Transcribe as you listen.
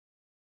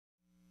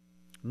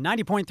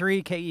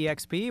90.3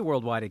 KEXP,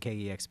 worldwide at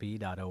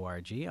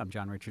KEXP.org. I'm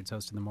John Richards,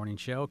 host of the morning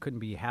show. Couldn't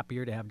be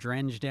happier to have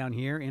Drenge down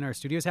here in our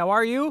studios. How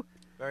are you?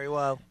 Very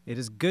well. It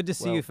is good to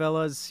see you,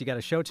 fellas. You got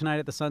a show tonight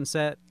at the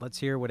Sunset. Let's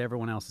hear what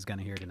everyone else is going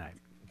to hear tonight.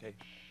 Okay.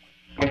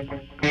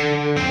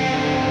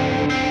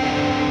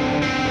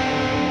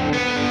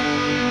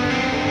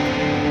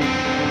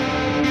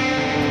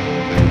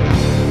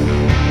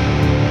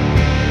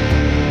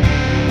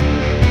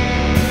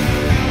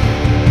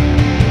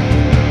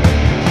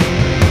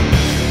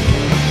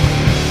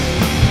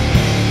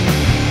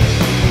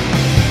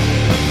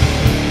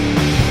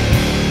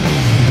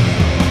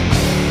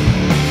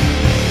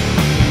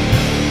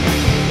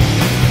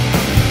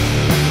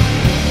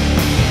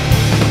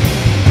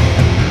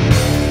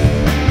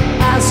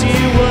 As you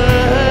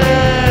were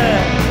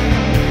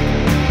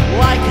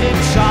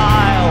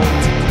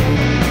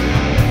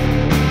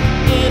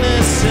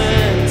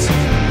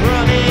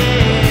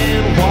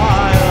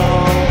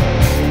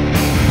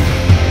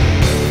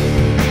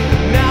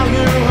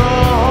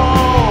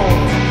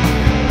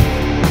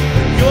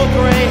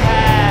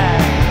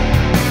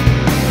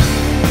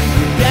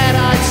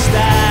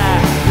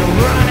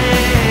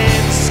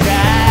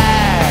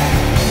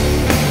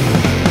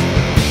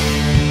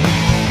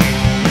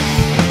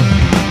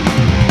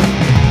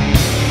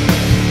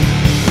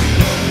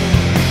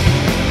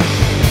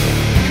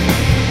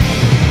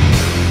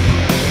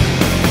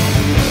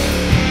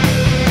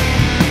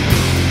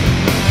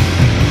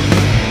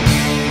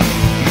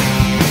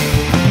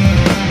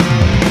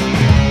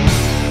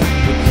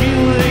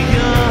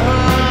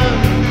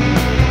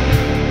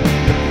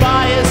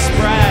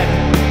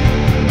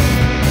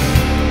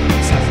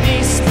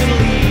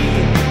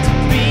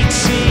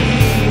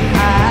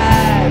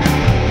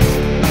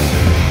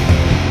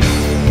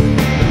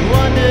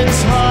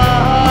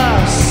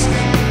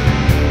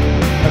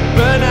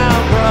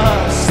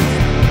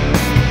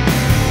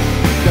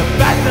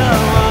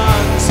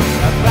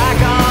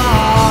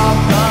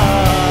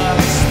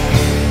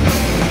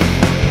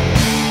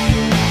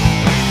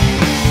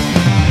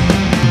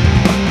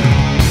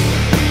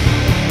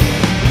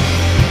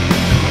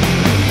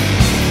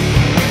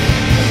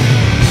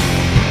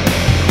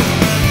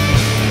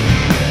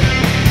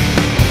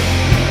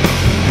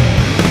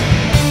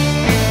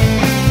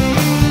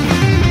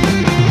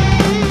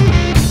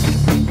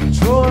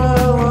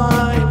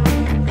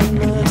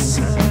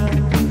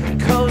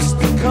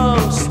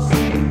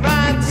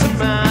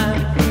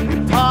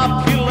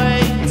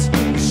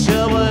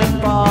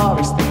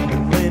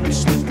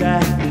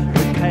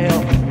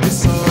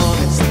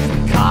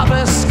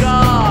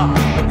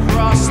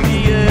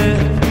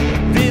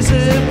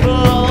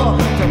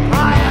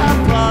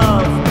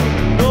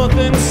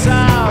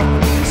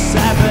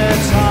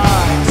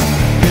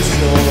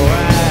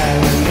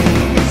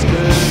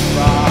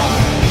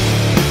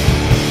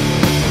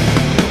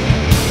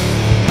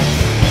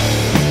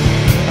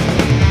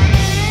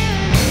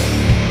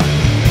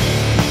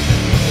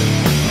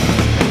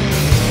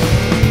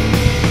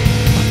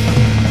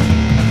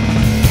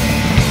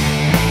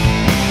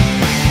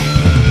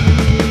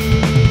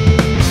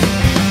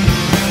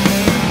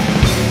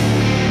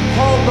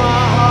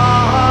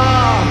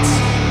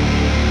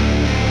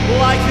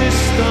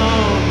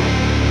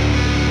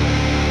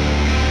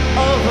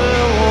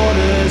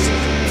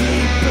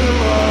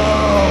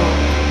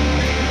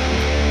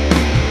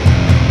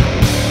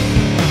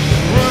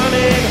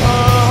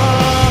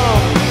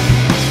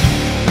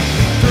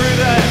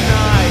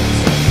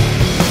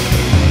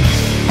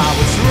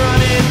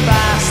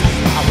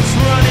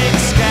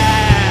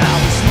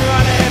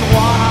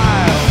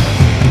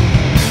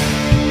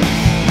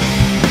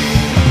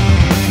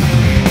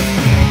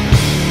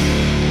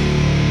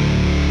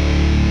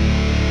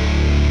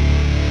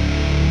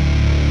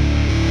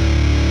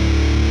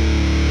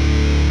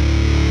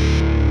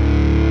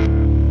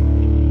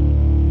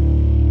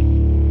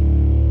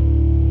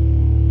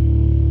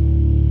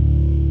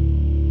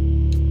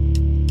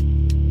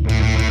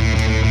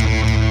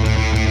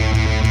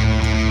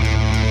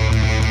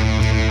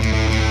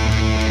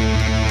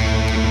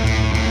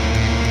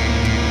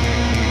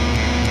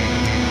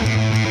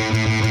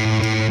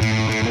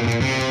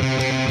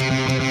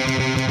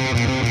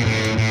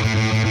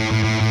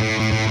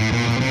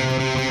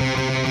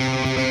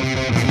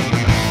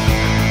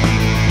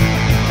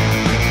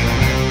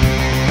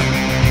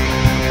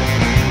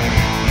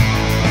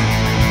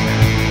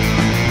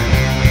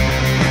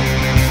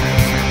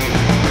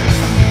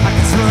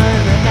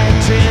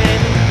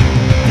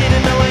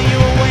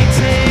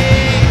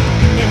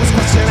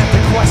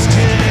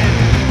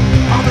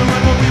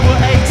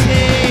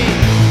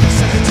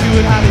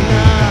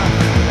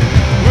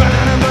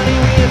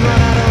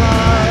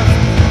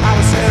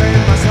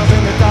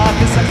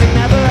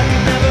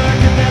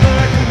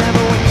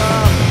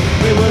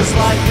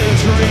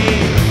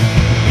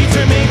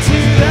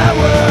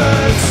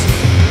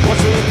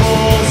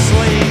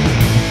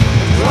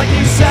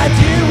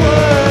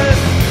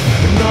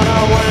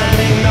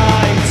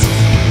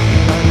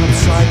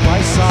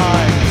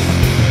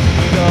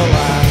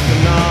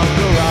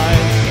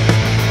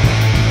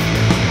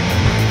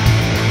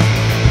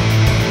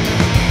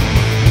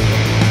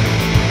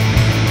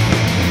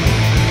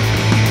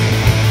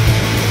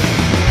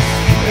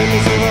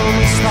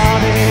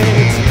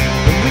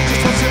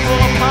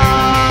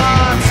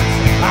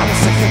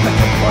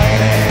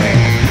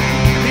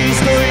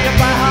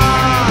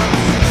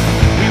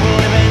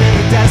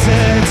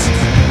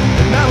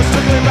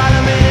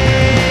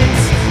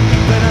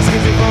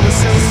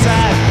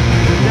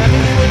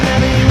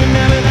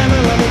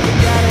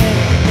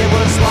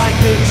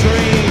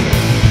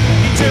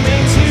me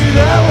to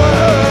the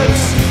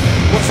woods.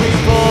 Watch me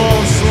fall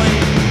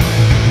asleep,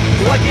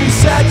 like you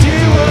said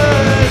you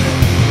would.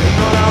 And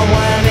on our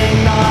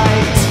wedding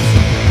night,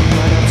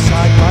 right up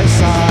side by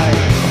side.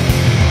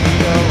 You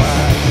go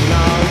left and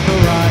I'll go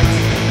right.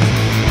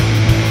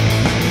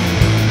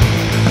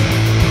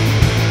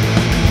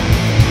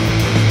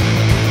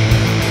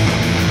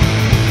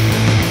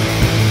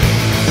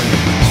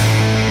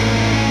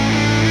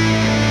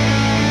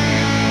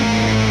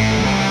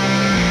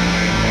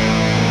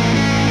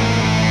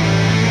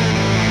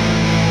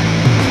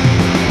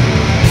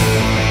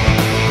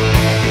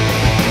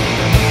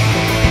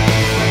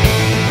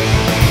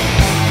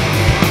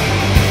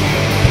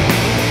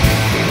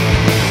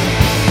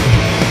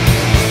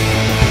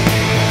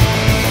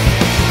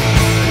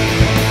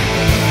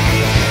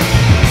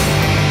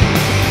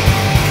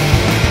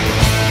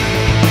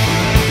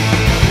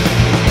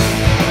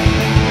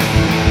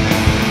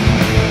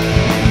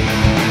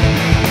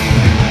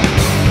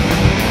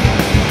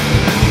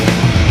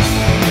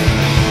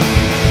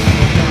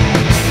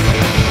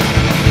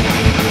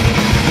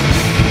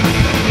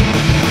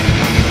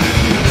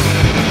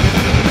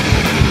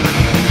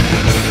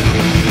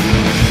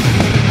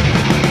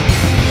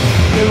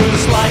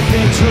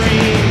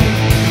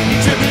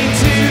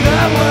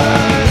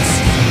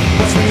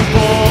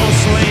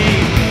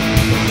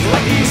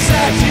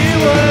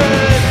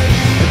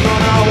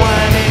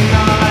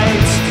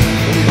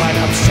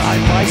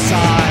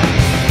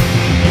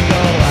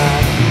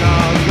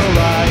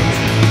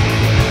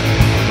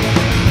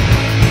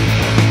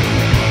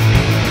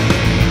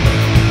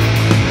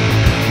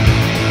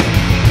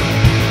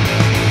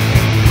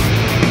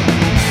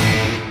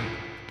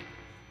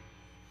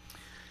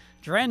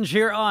 Drenge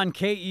here on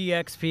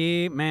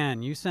KEXP.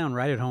 Man, you sound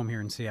right at home here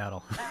in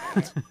Seattle.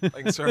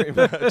 Thanks very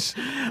much.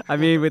 I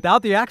mean,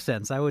 without the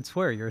accents, I would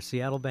swear you're a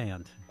Seattle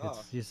band.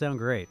 You sound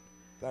great.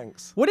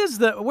 Thanks.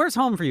 Where's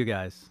home for you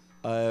guys?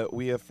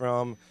 We are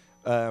from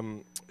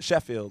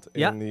Sheffield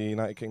in the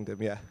United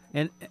Kingdom, yeah.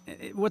 And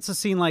what's the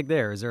scene like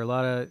there? Is there a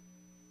lot of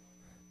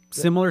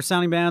similar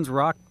sounding bands,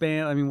 rock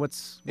band? I mean,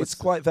 it's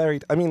quite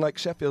varied. I mean, like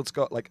Sheffield's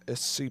got like a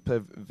super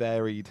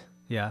varied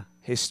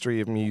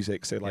history of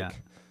music. So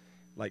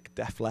like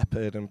Def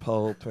Leppard and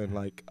Pulp and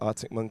like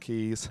Arctic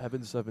Monkeys,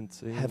 Heaven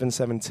 17,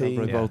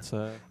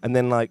 and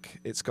then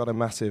like it's got a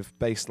massive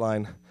bass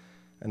line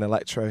and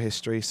electro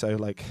history. So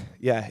like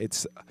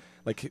it's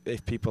like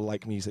if people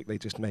like music, they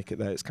just make it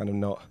there. It's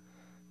kind of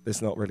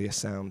there's not really a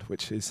sound,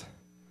 which is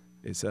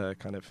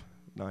kind of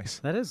nice.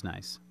 That is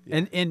nice.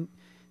 Yeah. And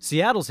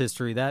Seattle's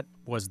history, that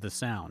was the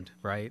sound,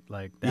 right?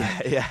 Like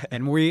that. Yeah.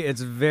 And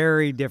it's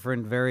very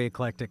different, very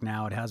eclectic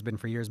now. It has been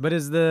for years. But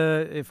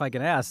if I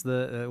can ask,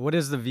 what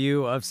is the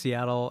view of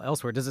Seattle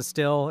elsewhere? Does it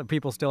still,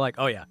 people still like,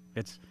 oh yeah,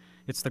 it's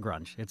the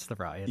grunge, it's the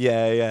rock.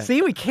 Yeah.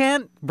 See, we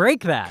can't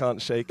break that.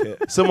 Can't shake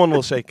it. Someone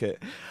will shake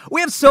it.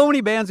 We have so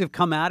many bands who've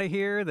come out of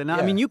here.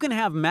 I mean, you can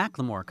have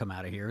Macklemore come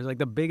out of here. He's like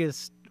the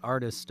biggest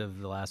artist of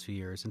the last few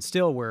years, and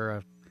still we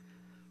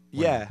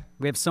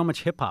have so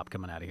much hip hop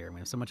coming out of here. We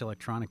have so much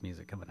electronic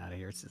music coming out of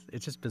here.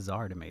 It's just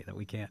bizarre to me that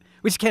we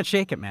just can't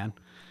shake it, man.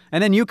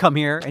 And then you come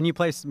here and you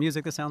play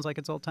music that sounds like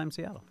it's old time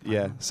Seattle.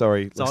 Yeah,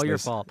 sorry, it's all your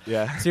fault.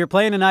 Yeah. So you're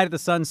playing tonight at the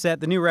Sunset.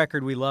 The new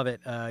record, we love it.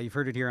 You've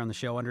heard it here on the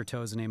show.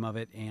 Undertow is the name of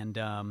it. And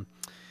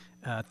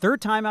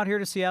third time out here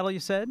to Seattle, you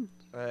said?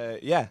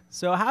 Yeah.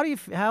 So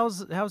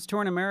how's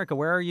touring America?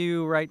 Where are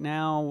you right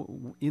now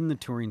in the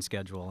touring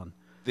schedule? And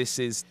this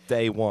is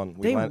day one.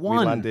 We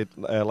landed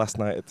last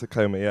night at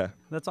Tacoma, yeah.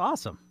 That's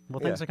awesome. Well,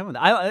 thanks for coming.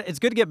 It's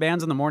good to get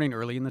bands in the morning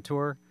early in the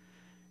tour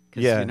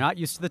because you're not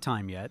used to the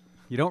time yet.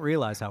 You don't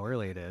realize how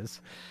early it is.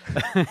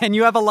 And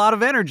you have a lot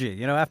of energy.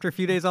 You know, after a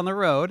few days on the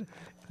road,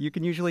 you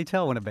can usually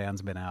tell when a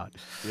band's been out.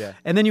 Yeah.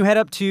 And then you head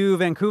up to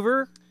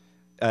Vancouver.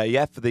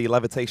 For the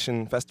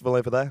Levitation Festival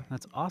over there.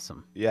 That's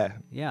awesome. Yeah.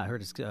 Yeah, I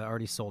heard it's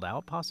already sold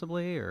out,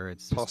 possibly, or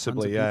it's just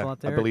possibly, tons of people out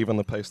there. I believe on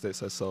the poster it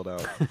says sold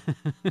out.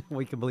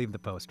 We can believe the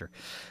poster.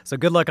 So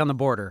good luck on the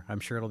border. I'm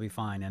sure it'll be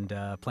fine.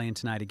 And playing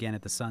tonight again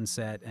at the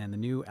Sunset, and the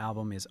new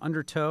album is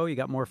Undertow. You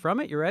got more from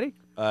it? You ready?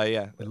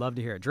 Yeah. We'd love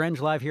to hear it.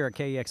 Drenge live here at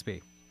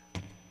KEXP.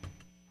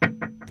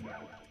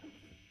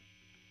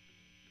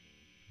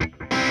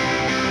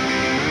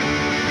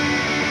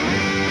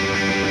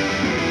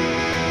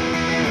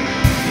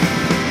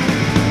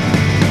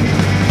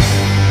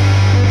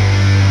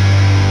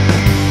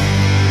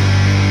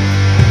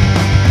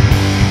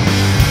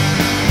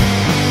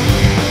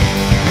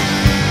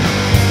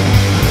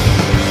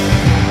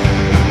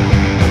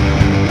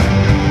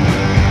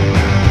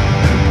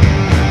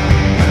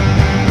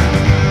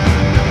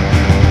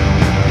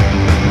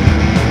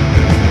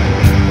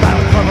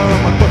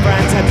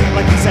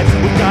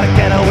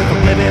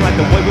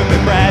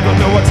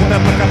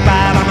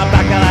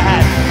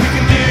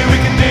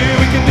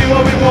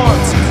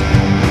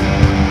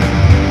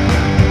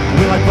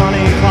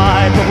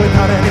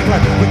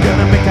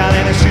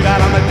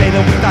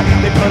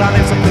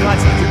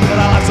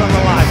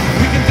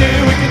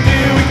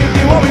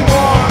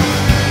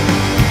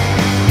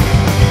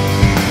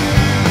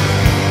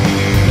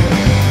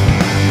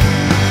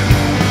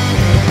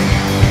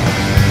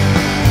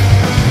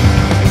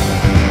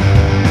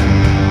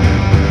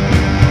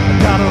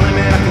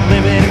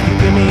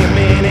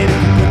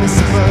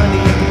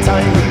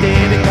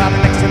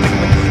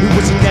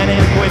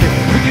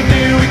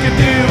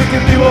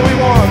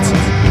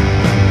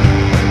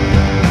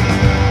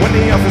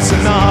 officer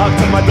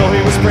knocked on my door,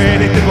 he was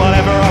pretty, did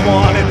whatever I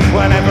wanted,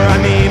 whenever I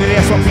needed. The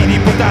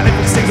SYPD put down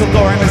every single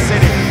door in the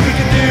city. We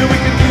can do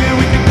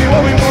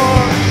what we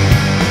want.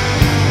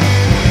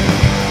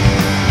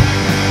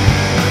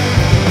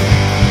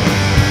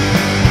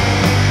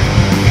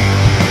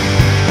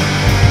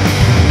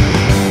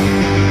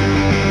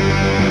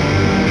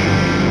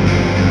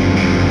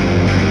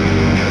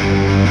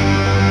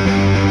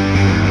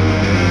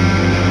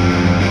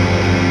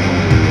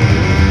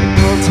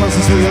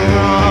 We are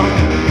wrong,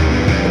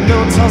 and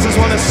no one tells us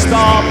when to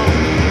stop,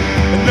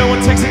 and no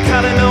one takes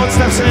account and no one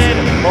steps in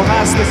or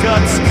has the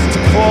guts to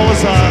call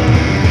us up.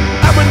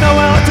 And with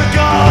nowhere left to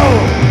go,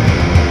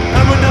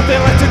 and with nothing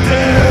left to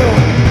do,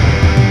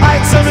 I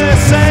had something to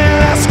say and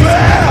I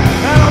swear,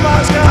 and I'm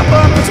always gonna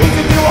burn, cause we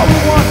can do what we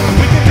want,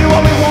 we can do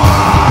what we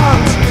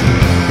want,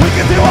 we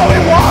can do what we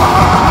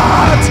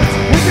want,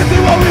 we can do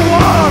what we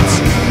want,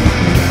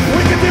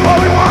 we can do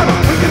what we want,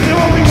 we can do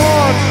what we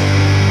want.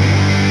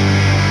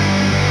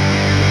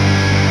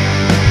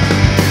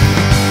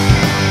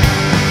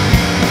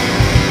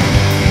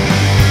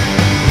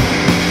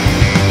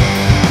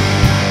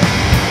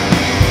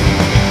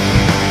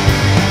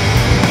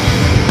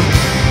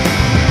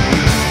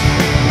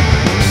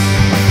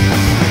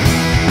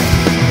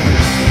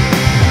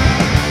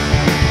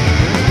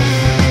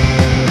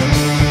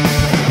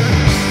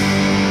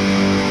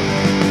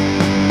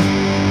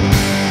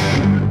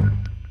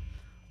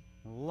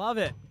 Love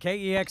it.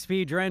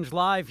 KEXP Drenge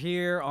live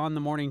here on the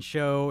morning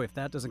show. If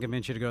that doesn't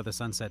convince you to go to the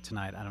Sunset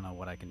tonight, I don't know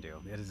what I can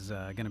do. It is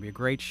going to be a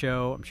great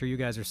show. I'm sure you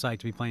guys are psyched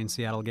to be playing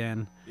Seattle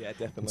again. Yeah,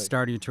 definitely. And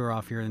starting your tour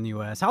off here in the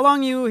U.S. How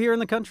long are you here in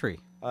the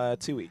country?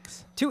 2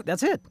 weeks.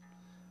 That's it?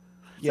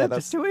 Yeah,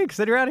 that's just 2 weeks.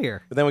 Then you're out of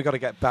here. But then we got to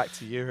get back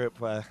to Europe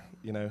where,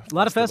 a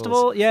lot of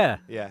festivals? Yeah.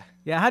 Yeah.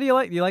 Yeah, how do you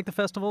like? Do you like the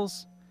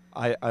festivals?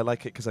 I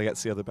like it because I get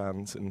to see other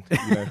bands and,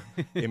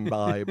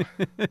 imbibe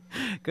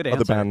Good answer.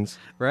 other bands.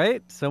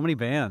 Right? So many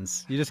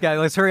bands. You just got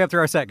let's hurry up through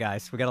our set,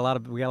 guys. We got a lot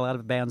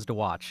of bands to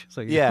watch. So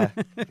yeah.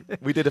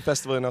 We did a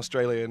festival in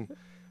Australia and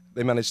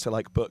they managed to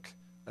book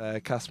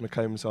Cass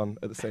McCombs on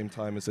at the same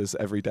time as us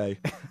every day.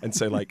 And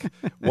so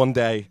one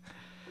day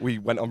we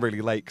went on really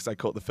late because I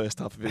caught the first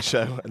half of his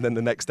show, and then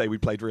the next day we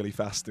played really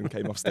fast and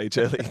came off stage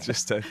early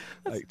just to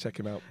check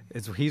him out.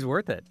 He's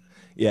worth it.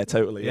 Yeah,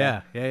 totally.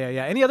 Yeah.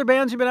 Any other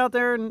bands you've been out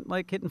there and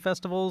hitting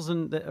festivals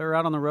and or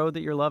out on the road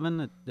that you're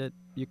loving that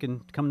you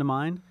can come to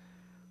mind?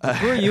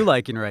 Who are you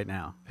liking right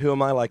now? Who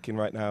am I liking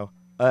right now?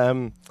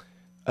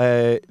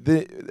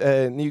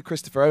 The new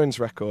Christopher Owens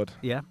record.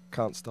 Yeah.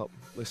 Can't stop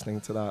listening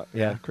to that.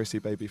 Yeah. Chrissy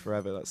Baby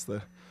Forever. That's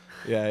the.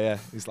 Yeah.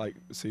 He's a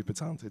super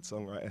talented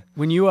songwriter.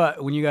 When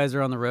you guys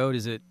are on the road,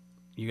 is it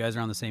you guys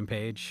are on the same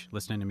page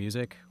listening to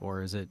music,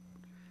 or is it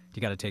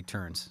you got to take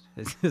turns?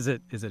 Is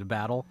it a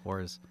battle, or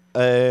is?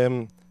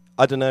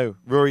 I don't know.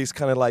 Rory's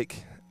kind of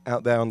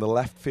out there on the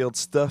left field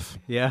stuff.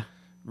 Yeah.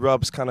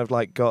 Rob's kind of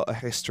got a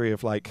history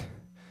of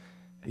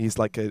he's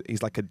like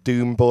a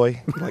doom boy.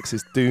 He likes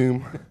his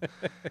doom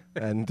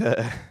and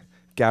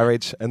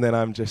garage, and then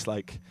I'm just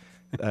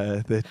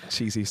the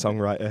cheesy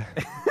songwriter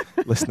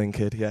listening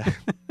kid. Yeah.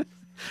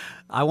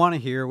 I want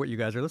to hear what you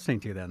guys are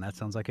listening to then. That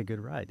sounds like a good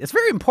ride. It's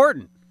very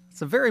important.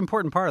 It's a very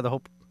important part of the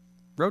whole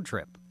road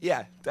trip.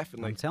 Yeah,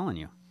 definitely. I'm telling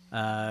you.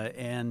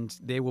 And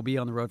they will be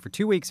on the road for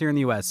 2 weeks here in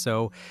the U.S.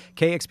 So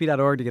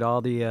KEXP.org to get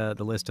all the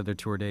list of their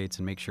tour dates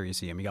and make sure you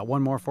see them. You got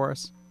one more for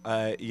us?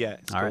 Yeah,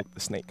 it's called The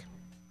Snake.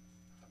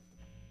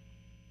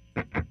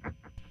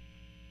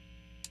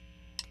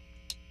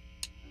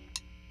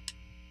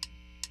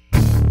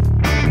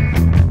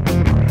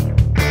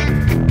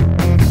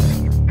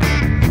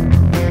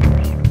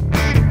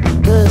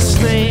 The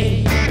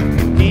snake,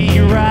 he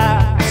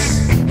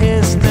wraps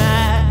his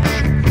neck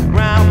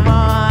round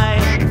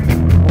mine.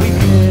 We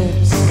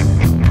kiss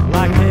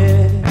like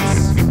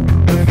this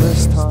the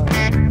first time,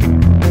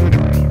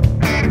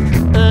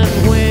 and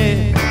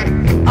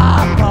when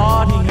our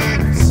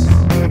bodies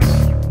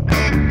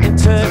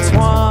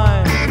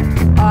intertwine,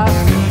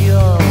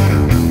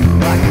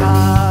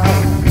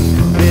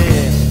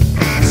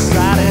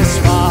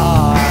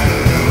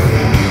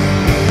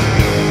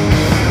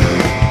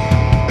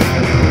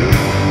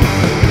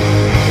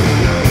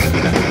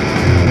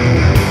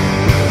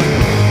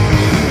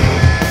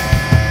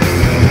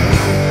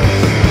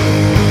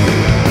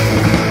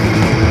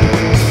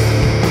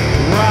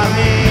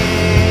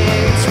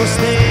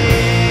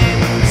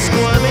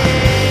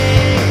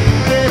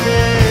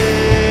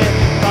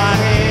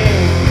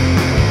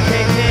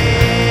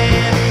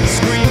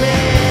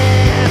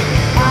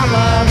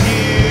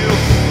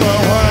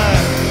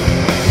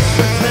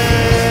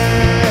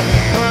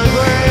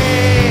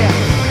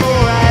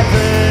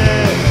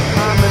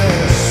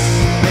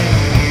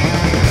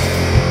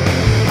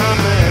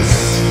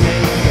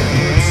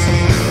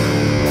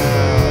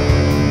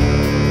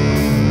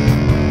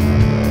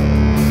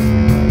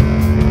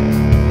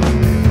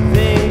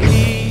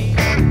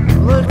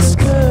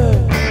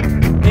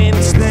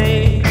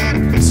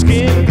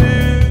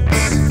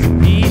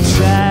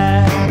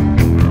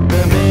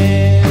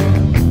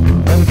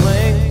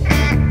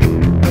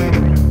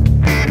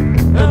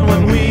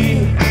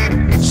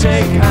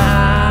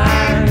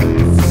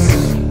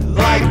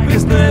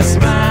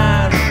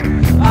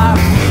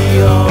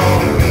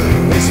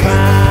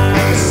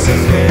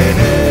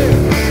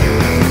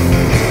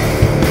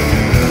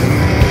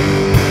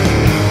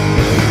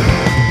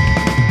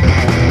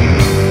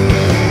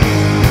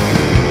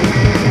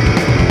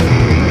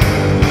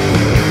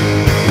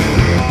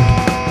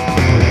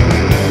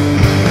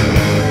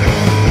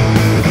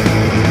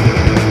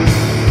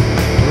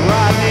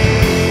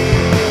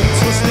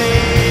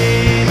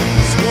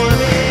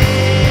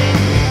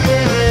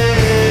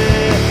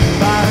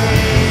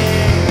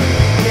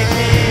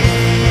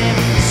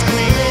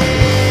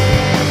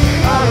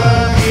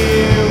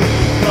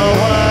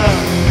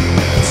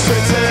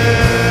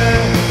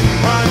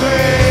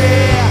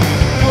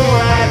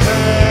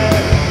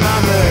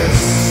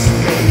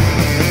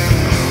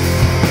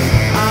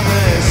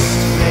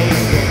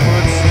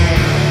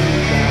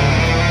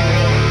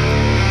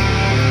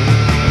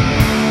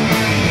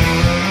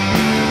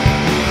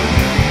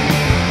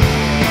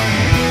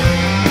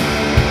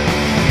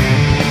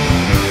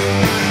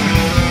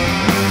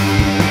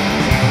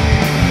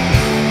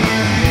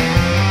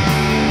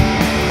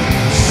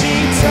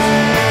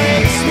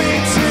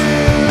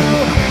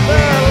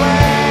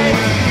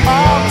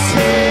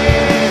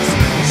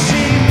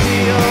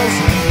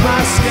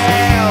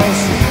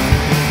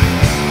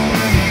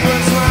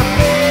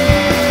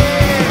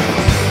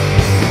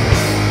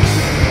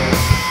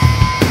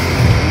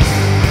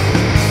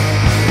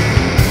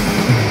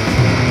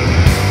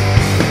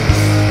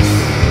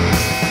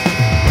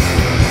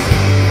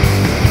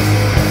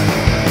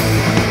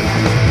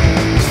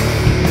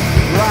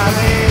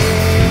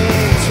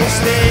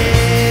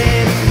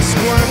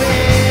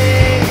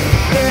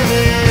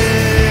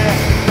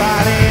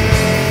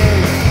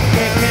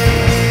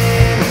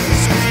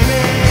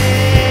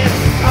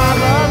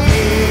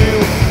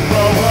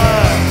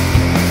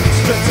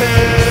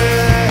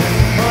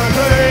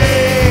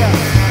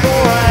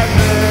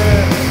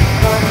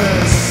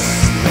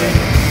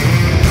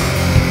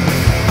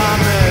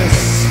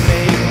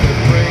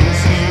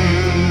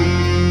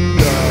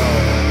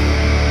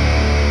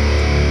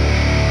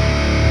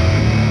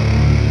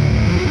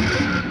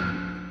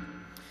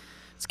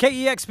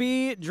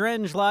 KEXP,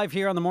 Drenge live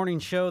here on the morning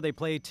show. They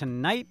play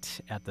tonight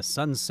at the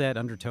Sunset,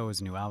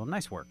 Undertow's new album.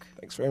 Nice work.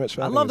 Thanks very much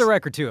for having us. I love the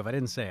record, too, if I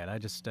didn't say it. I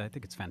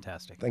think it's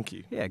fantastic. Thank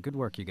you. Yeah, good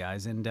work, you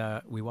guys. And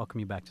we welcome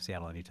you back to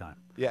Seattle anytime.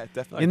 Yeah,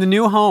 definitely. In the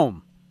new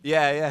home.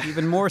 Yeah.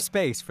 Even more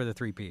space for the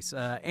three-piece.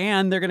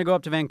 And they're going to go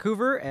up to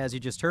Vancouver, as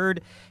you just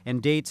heard,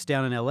 and dates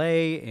down in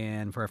L.A.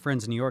 And for our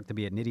friends in New York, they'll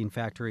be at Knitting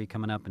Factory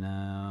coming up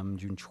on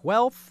June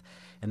 12th.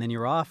 And then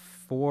you're off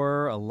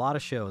for a lot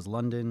of shows,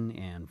 London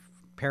and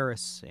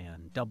Paris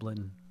and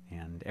Dublin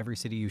and every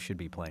city you should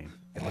be playing.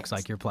 It looks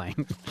like you're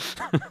playing.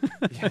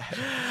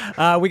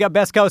 We got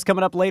Best Coast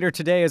coming up later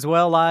today as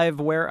well, live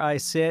Where I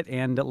Sit,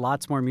 and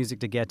lots more music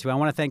to get to. I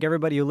want to thank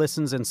everybody who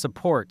listens and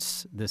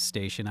supports this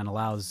station and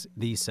allows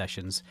these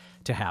sessions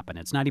to happen.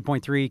 It's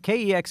 90.3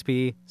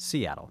 KEXP,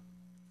 Seattle.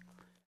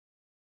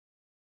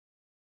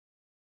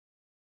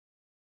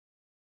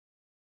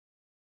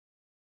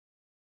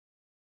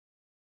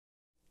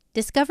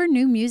 Discover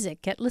new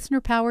music at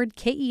listener-powered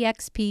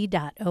KEXP.org.